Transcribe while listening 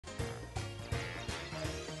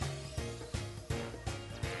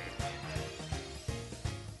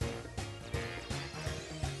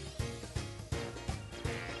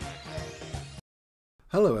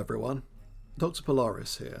Hello everyone, Dr.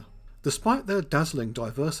 Polaris here. Despite their dazzling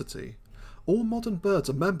diversity, all modern birds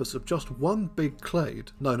are members of just one big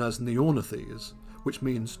clade known as Neornithes, which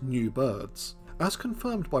means new birds. As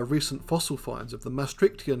confirmed by recent fossil finds of the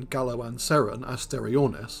Maastrichtian Galloanceran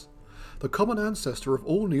Asteriornis, the common ancestor of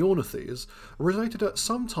all Neornithes originated at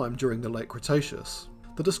some time during the late Cretaceous.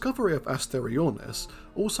 The discovery of Asteriornis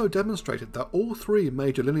also demonstrated that all three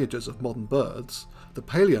major lineages of modern birds, the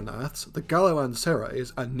Paleognaths, the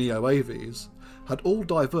Galloanceraes and Neoaves, had all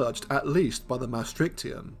diverged at least by the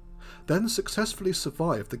Maastrichtian, then successfully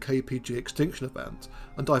survived the KPG extinction event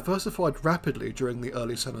and diversified rapidly during the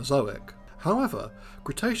early Cenozoic. However,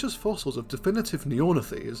 Cretaceous fossils of definitive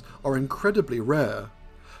Neornithes are incredibly rare,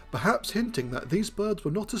 perhaps hinting that these birds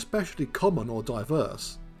were not especially common or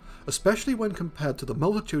diverse, especially when compared to the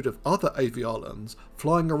multitude of other avialans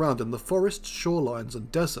flying around in the forests, shorelines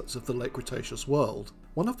and deserts of the late Cretaceous world.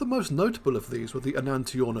 One of the most notable of these were the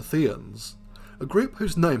Enantiornitheans, a group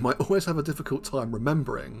whose name I always have a difficult time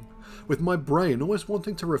remembering, with my brain always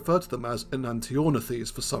wanting to refer to them as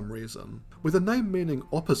Enantiornithes for some reason. With a name meaning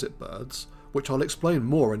opposite birds, which I'll explain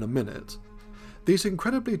more in a minute, these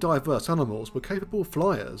incredibly diverse animals were capable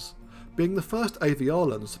flyers, being the first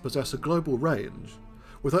avialans to possess a global range,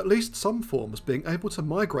 with at least some forms being able to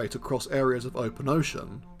migrate across areas of open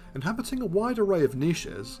ocean, inhabiting a wide array of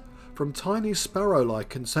niches, from tiny sparrow-like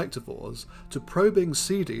insectivores to probing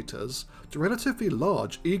seed-eaters to relatively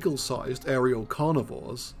large eagle-sized aerial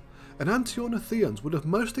carnivores. Enantiornithians would have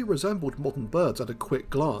mostly resembled modern birds at a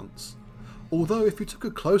quick glance, although if you took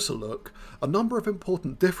a closer look, a number of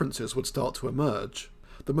important differences would start to emerge.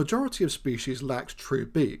 The majority of species lacked true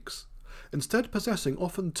beaks, instead possessing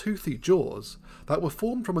often toothy jaws that were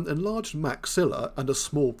formed from an enlarged maxilla and a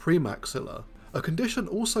small premaxilla, a condition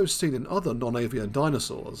also seen in other non-avian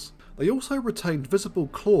dinosaurs. They also retained visible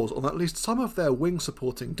claws on at least some of their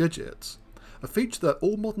wing-supporting digits, a feature that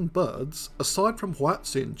all modern birds, aside from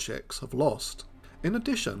Hutchison chicks, have lost. In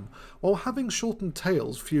addition, while having shortened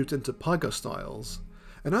tails fused into pygostyles,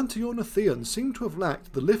 Enantiornithians seem to have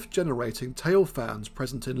lacked the lift-generating tail fans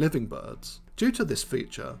present in living birds. Due to this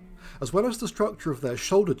feature, as well as the structure of their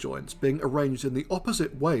shoulder joints being arranged in the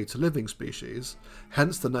opposite way to living species,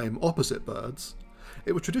 hence the name opposite birds,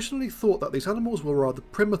 it was traditionally thought that these animals were rather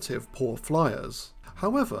primitive, poor flyers.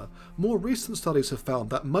 However, more recent studies have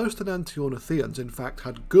found that most Enantiornithians in fact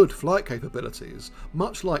had good flight capabilities,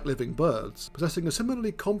 much like living birds, possessing a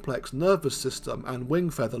similarly complex nervous system and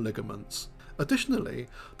wing feather ligaments. Additionally,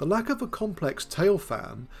 the lack of a complex tail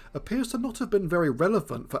fan appears to not have been very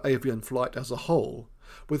relevant for avian flight as a whole,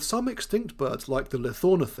 with some extinct birds like the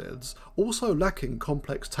Lithornithids also lacking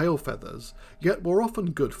complex tail feathers, yet were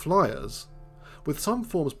often good flyers, with some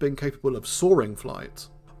forms being capable of soaring flight.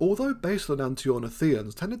 Although basal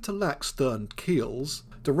Enantiornithians tended to lack stern keels,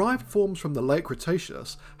 derived forms from the late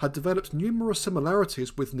Cretaceous had developed numerous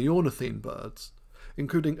similarities with Neornithine birds,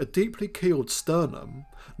 including a deeply keeled sternum,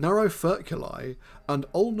 narrow furculi, and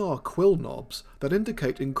ulnar quill knobs that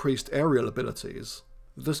indicate increased aerial abilities.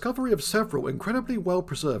 The discovery of several incredibly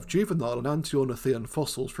well-preserved juvenile Enantiornithian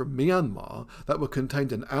fossils from Myanmar that were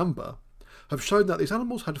contained in amber have shown that these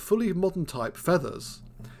animals had fully modern-type feathers,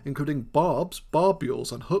 including barbs,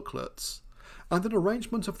 barbules, and hooklets, and an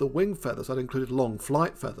arrangement of the wing feathers that included long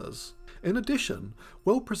flight feathers. In addition,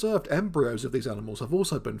 well-preserved embryos of these animals have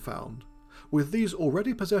also been found, with these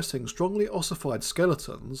already possessing strongly ossified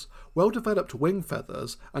skeletons, well-developed wing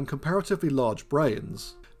feathers, and comparatively large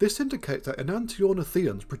brains. This indicates that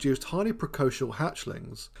Enantiornithians produced highly precocial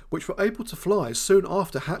hatchlings, which were able to fly soon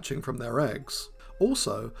after hatching from their eggs.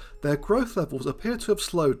 Also, their growth levels appear to have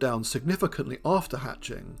slowed down significantly after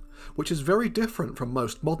hatching, which is very different from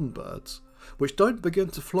most modern birds, which don't begin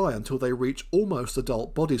to fly until they reach almost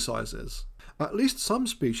adult body sizes. At least some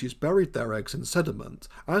species buried their eggs in sediment,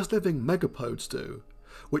 as living megapods do,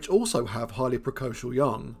 which also have highly precocial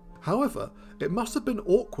young. However, it must have been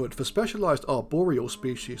awkward for specialised arboreal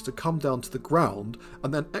species to come down to the ground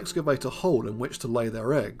and then excavate a hole in which to lay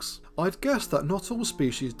their eggs. I'd guess that not all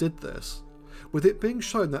species did this, with it being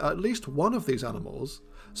shown that at least one of these animals,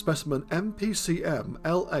 specimen MPCM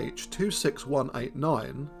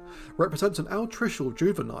LH26189, represents an altricial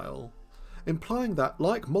juvenile, implying that,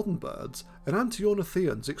 like modern birds,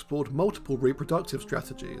 Enantiornithians explored multiple reproductive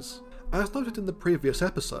strategies. As noted in the previous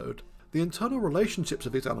episode, the internal relationships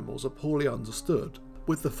of these animals are poorly understood,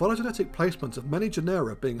 with the phylogenetic placement of many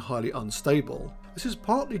genera being highly unstable. This is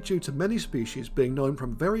partly due to many species being known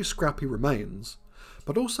from very scrappy remains,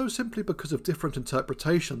 but also simply because of different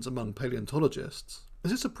interpretations among paleontologists.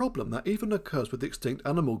 This is a problem that even occurs with extinct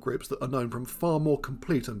animal groups that are known from far more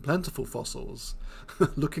complete and plentiful fossils.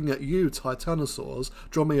 Looking at you titanosaurs,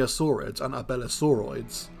 dromaeosaurids and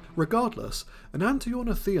abelisauroids. Regardless,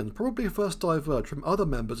 Enantiornithians probably first diverged from other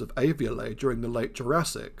members of Avialae during the Late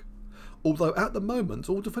Jurassic, although at the moment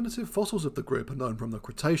all definitive fossils of the group are known from the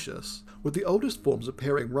Cretaceous, with the oldest forms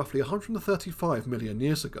appearing roughly 135 million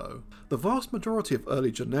years ago. The vast majority of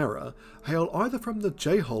early genera hail either from the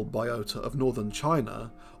J-hole biota of northern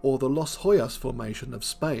China or the Los Hoyas formation of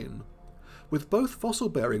Spain, with both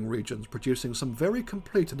fossil-bearing regions producing some very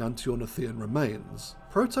complete Enantiornithian remains.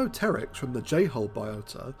 Protopteryx from the J-hole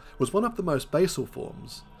biota was one of the most basal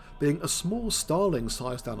forms, being a small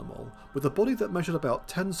starling-sized animal with a body that measured about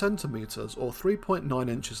 10 centimeters or 3.9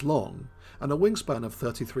 inches long and a wingspan of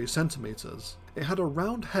 33 centimeters. It had a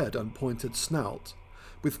round head and pointed snout,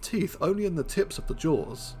 with teeth only in the tips of the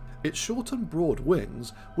jaws. Its short and broad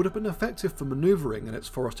wings would have been effective for maneuvering in its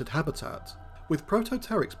forested habitat, with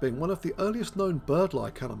Protopteryx being one of the earliest known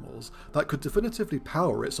bird-like animals that could definitively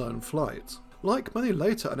power its own flight. Like many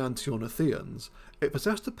later Enantiornithians, it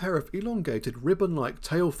possessed a pair of elongated ribbon-like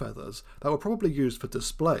tail feathers that were probably used for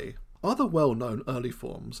display. Other well-known early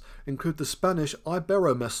forms include the Spanish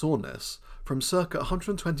Iberomesornis from circa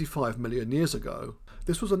 125 million years ago.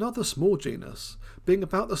 This was another small genus, being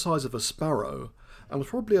about the size of a sparrow, and was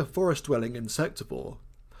probably a forest-dwelling insectivore,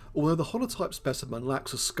 although the holotype specimen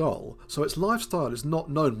lacks a skull, so its lifestyle is not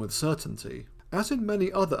known with certainty. As in many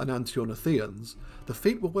other Enantiornithians, the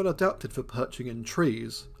feet were well adapted for perching in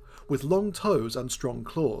trees, with long toes and strong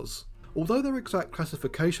claws. Although their exact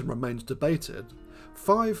classification remains debated,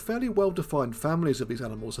 5 fairly well-defined families of these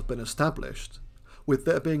animals have been established, with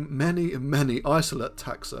there being many isolate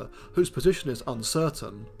taxa whose position is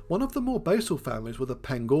uncertain. One of the more basal families were the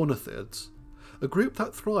Pangornithids, a group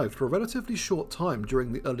that thrived for a relatively short time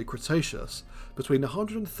during the early Cretaceous, between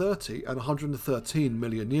 130 and 113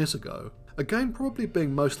 million years ago. Again, probably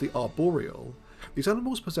being mostly arboreal, these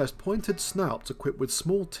animals possessed pointed snouts equipped with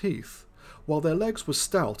small teeth, while their legs were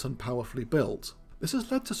stout and powerfully built. This has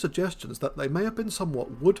led to suggestions that they may have been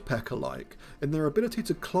somewhat woodpecker-like in their ability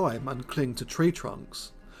to climb and cling to tree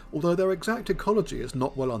trunks, although their exact ecology is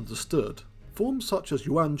not well understood. Forms such as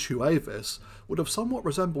Yuan-Chu avis would have somewhat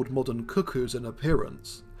resembled modern cuckoos in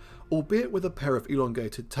appearance, albeit with a pair of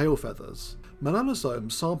elongated tail feathers.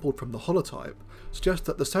 Melanosomes sampled from the holotype suggest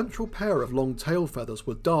that the central pair of long tail feathers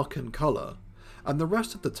were dark in colour, and the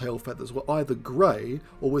rest of the tail feathers were either grey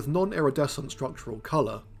or with non-iridescent structural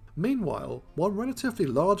colour. Meanwhile, one relatively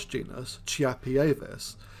large genus, Chiappe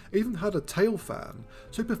avis, even had a tail fan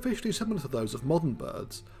superficially similar to those of modern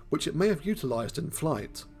birds, which it may have utilised in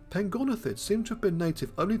flight. Pangornithids seem to have been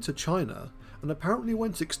native only to China, and apparently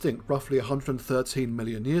went extinct roughly 113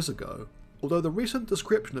 million years ago, although the recent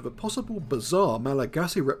description of a possible bizarre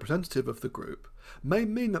Malagasy representative of the group may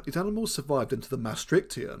mean that these animals survived into the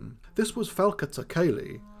Maastrichtian. This was Falca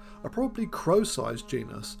takeli, a probably crow-sized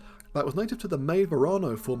genus that was native to the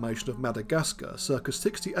May-Verano formation of Madagascar circa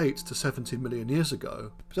 68 to 70 million years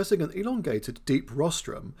ago, possessing an elongated deep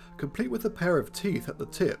rostrum complete with a pair of teeth at the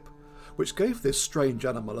tip, which gave this strange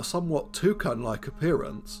animal a somewhat toucan-like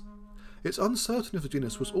appearance. It's uncertain if the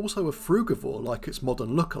genus was also a frugivore like its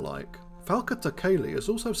modern look-alike. Falca takeli is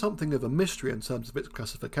also something of a mystery in terms of its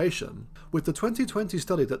classification, with the 2020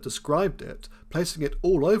 study that described it placing it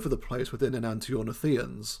all over the place within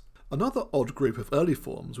Enantiornithians. Another odd group of early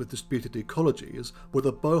forms with disputed ecologies were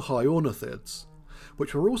the Bohyornithids,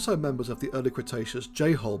 which were also members of the early Cretaceous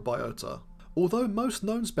J-hole biota. Although most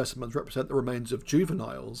known specimens represent the remains of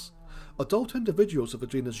juveniles, adult individuals of the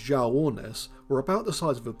genus Praeornis were about the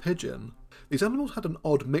size of a pigeon. These animals had an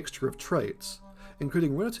odd mixture of traits,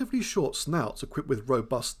 including relatively short snouts equipped with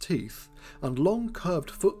robust teeth and long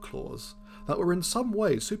curved foot claws that were in some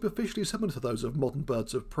ways superficially similar to those of modern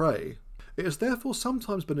birds of prey. It has therefore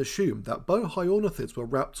sometimes been assumed that Bohyornithids were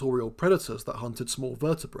raptorial predators that hunted small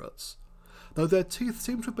vertebrates, though their teeth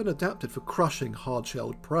seem to have been adapted for crushing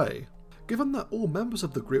hard-shelled prey. Given that all members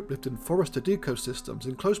of the group lived in forested ecosystems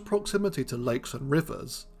in close proximity to lakes and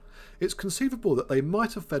rivers, it's conceivable that they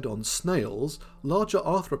might have fed on snails, larger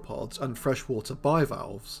arthropods and freshwater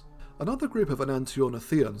bivalves. Another group of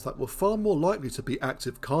Enantiornithians that were far more likely to be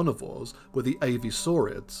active carnivores were the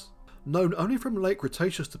Avisauridae. Known only from late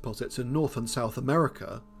Cretaceous deposits in North and South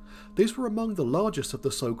America, these were among the largest of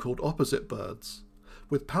the so-called opposite birds,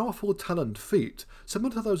 with powerful taloned feet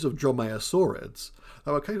similar to those of dromaeosaurids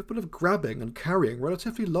that were capable of grabbing and carrying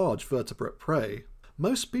relatively large vertebrate prey.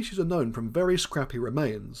 Most species are known from very scrappy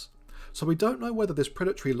remains, so we don't know whether this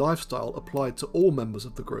predatory lifestyle applied to all members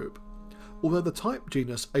of the group, although the type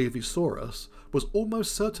genus Avisaurus was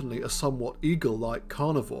almost certainly a somewhat eagle-like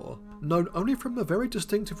carnivore, known only from the very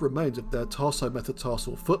distinctive remains of their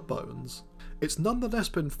tarsometatarsal foot bones. It's nonetheless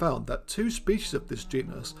been found that two species of this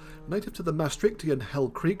genus, native to the Maastrichtian Hell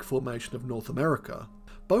Creek Formation of North America,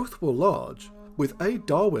 both were large, with A.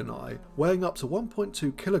 darwini weighing up to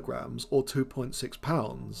 1.2 kilograms or 2.6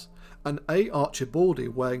 pounds, and A. archibaldi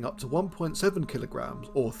weighing up to 1.7 kilograms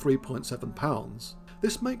or 3.7 pounds.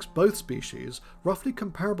 This makes both species roughly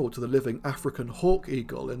comparable to the living African hawk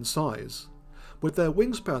eagle in size, with their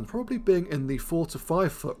wingspan probably being in the 4 to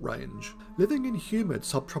 5 foot range. Living in humid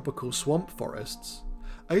subtropical swamp forests,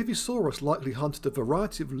 Avisaurus likely hunted a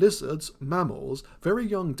variety of lizards, mammals, very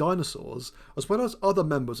young dinosaurs, as well as other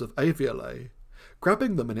members of Avialae,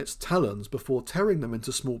 grabbing them in its talons before tearing them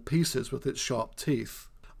into small pieces with its sharp teeth.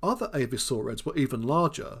 Other Avisaurids were even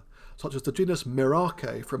larger, such as the genus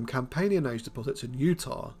Mirake from Campanian age deposits in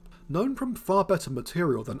Utah. Known from far better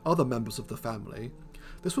material than other members of the family,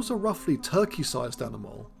 this was a roughly turkey-sized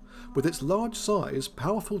animal, with its large size,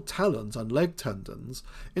 powerful talons and leg tendons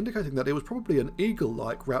indicating that it was probably an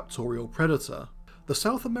eagle-like raptorial predator. The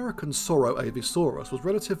South American Sauroavisaurus was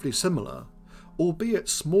relatively similar, albeit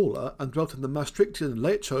smaller and dwelt in the Maastrichtian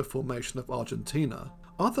Lecho Formation of Argentina.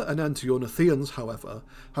 Other Enantiornithians, however,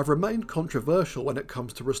 have remained controversial when it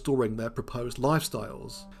comes to restoring their proposed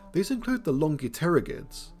lifestyles. These include the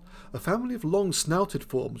Longipterigids, a family of long-snouted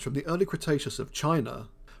forms from the early Cretaceous of China,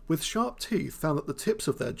 with sharp teeth found at the tips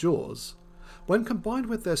of their jaws. When combined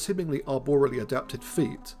with their seemingly arboreally adapted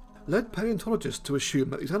feet, led paleontologists to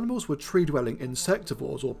assume that these animals were tree-dwelling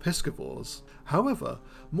insectivores or piscivores. However,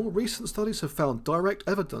 more recent studies have found direct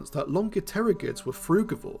evidence that Longipterigids were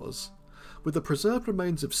frugivores, with the preserved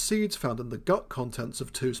remains of seeds found in the gut contents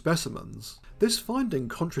of two specimens. This finding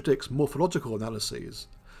contradicts morphological analyses,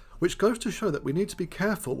 which goes to show that we need to be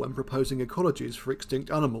careful when proposing ecologies for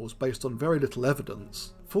extinct animals based on very little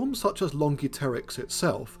evidence. Forms such as Longipteryx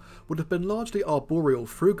itself would have been largely arboreal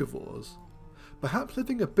frugivores, perhaps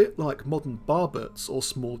living a bit like modern barbets or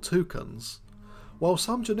small toucans, while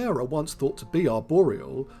some genera once thought to be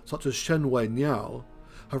arboreal, such as Shenwei niao,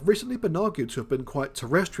 have recently been argued to have been quite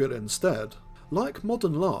terrestrial instead. Like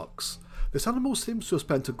modern larks, this animal seems to have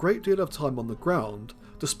spent a great deal of time on the ground,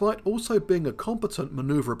 despite also being a competent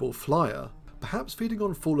manoeuvrable flyer, perhaps feeding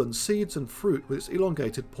on fallen seeds and fruit with its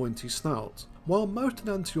elongated pointy snout. While most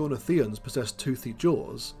Enantiornithians possess toothy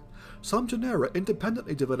jaws, some genera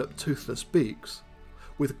independently develop toothless beaks,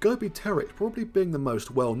 with Gobipteryx probably being the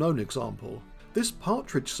most well-known example. This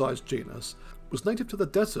partridge-sized genus was native to the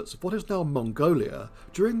deserts of what is now Mongolia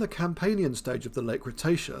during the Campanian stage of the late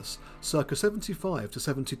Cretaceous, circa 75 to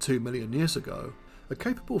 72 million years ago. A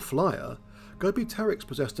capable flyer, Gobipteryx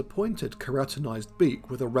possessed a pointed keratinized beak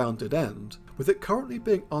with a rounded end, with it currently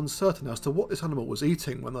being uncertain as to what this animal was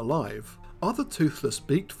eating when alive. Other toothless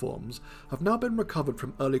beaked forms have now been recovered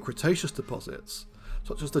from early Cretaceous deposits,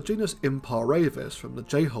 such as the genus Imparavis from the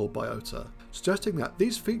J-hole biota, suggesting that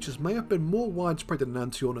these features may have been more widespread in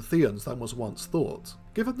Enantiornithians than was once thought.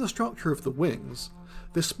 Given the structure of the wings,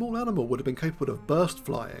 this small animal would have been capable of burst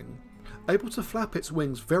flying, able to flap its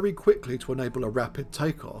wings very quickly to enable a rapid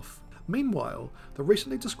takeoff. Meanwhile, the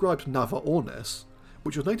recently described Navalón,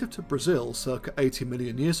 which was native to Brazil circa 80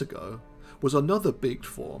 million years ago, was another beaked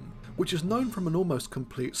form, which is known from an almost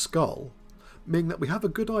complete skull, meaning that we have a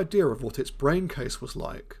good idea of what its brain case was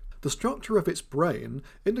like. The structure of its brain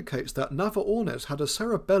indicates that Navalón had a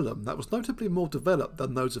cerebellum that was notably more developed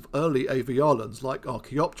than those of early avialans like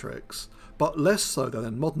Archaeopteryx, but less so than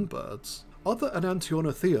in modern birds. Other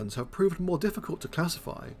Enantiornithians have proved more difficult to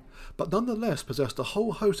classify, but nonetheless possessed a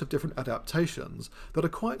whole host of different adaptations that are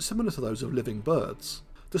quite similar to those of living birds.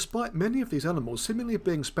 Despite many of these animals seemingly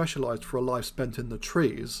being specialised for a life spent in the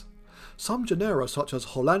trees, some genera such as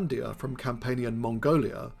Hollandia from Campanian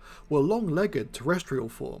Mongolia were long-legged terrestrial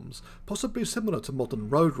forms, possibly similar to modern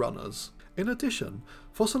roadrunners. In addition,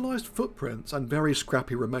 fossilised footprints and very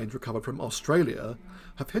scrappy remains recovered from Australia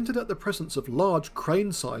have hinted at the presence of large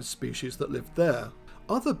crane-sized species that lived there.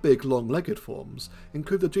 Other big long-legged forms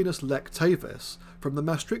include the genus Lectavis from the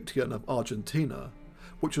Maastrichtian of Argentina,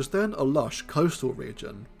 which was then a lush coastal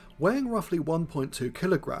region, weighing roughly 1.2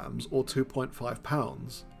 kilograms or 2.5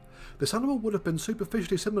 pounds. This animal would have been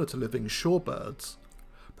superficially similar to living shorebirds,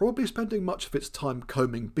 probably spending much of its time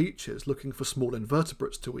combing beaches looking for small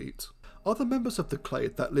invertebrates to eat. Other members of the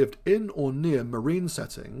clade that lived in or near marine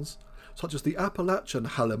settings, such as the Appalachian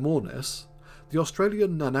Halemornis, the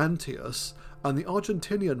Australian Nanantius, and the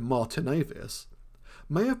Argentinian Martinavis,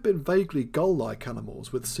 may have been vaguely gull-like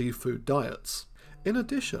animals with seafood diets. In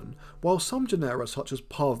addition, while some genera such as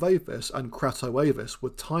Parvavis and Cratoavis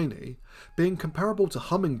were tiny, being comparable to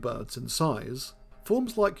hummingbirds in size,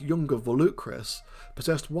 forms like Junga volucris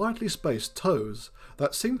possessed widely spaced toes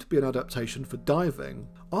that seem to be an adaptation for diving.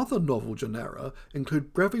 Other novel genera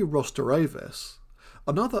include Brevirosteravis,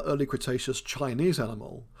 another early Cretaceous Chinese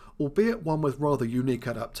animal, albeit one with rather unique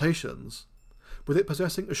adaptations, with it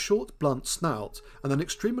possessing a short blunt snout and an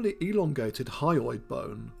extremely elongated hyoid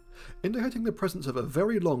bone, indicating the presence of a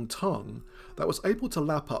very long tongue that was able to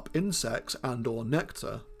lap up insects and/or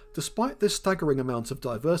nectar. Despite this staggering amount of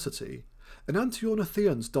diversity,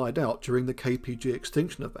 Enantiornitheans died out during the KPG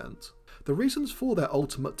extinction event. The reasons for their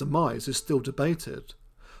ultimate demise is still debated,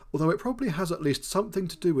 although it probably has at least something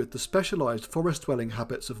to do with the specialised forest-dwelling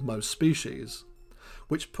habits of most species,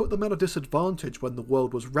 which put them at a disadvantage when the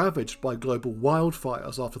world was ravaged by global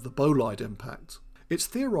wildfires after the bolide impact. It's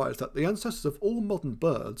theorised that the ancestors of all modern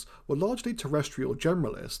birds were largely terrestrial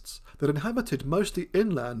generalists that inhabited mostly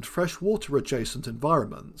inland freshwater-adjacent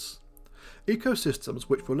environments, ecosystems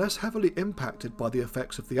which were less heavily impacted by the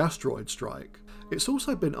effects of the asteroid strike. It's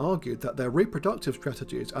also been argued that their reproductive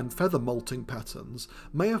strategies and feather molting patterns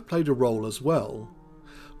may have played a role as well,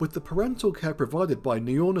 with the parental care provided by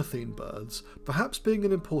neornithine birds perhaps being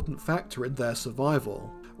an important factor in their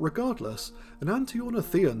survival. Regardless,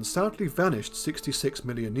 Enantiornitheans sadly vanished 66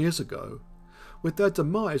 million years ago, with their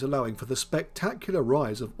demise allowing for the spectacular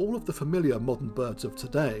rise of all of the familiar modern birds of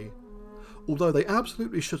today, although they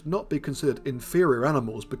absolutely should not be considered inferior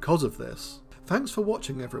animals because of this. Thanks for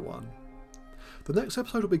watching, everyone. The next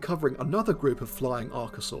episode will be covering another group of flying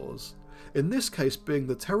archosaurs, in this case being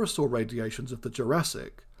the pterosaur radiations of the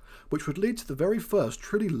Jurassic, which would lead to the very first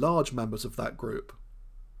truly large members of that group.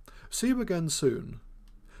 See you again soon.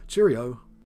 Cheerio.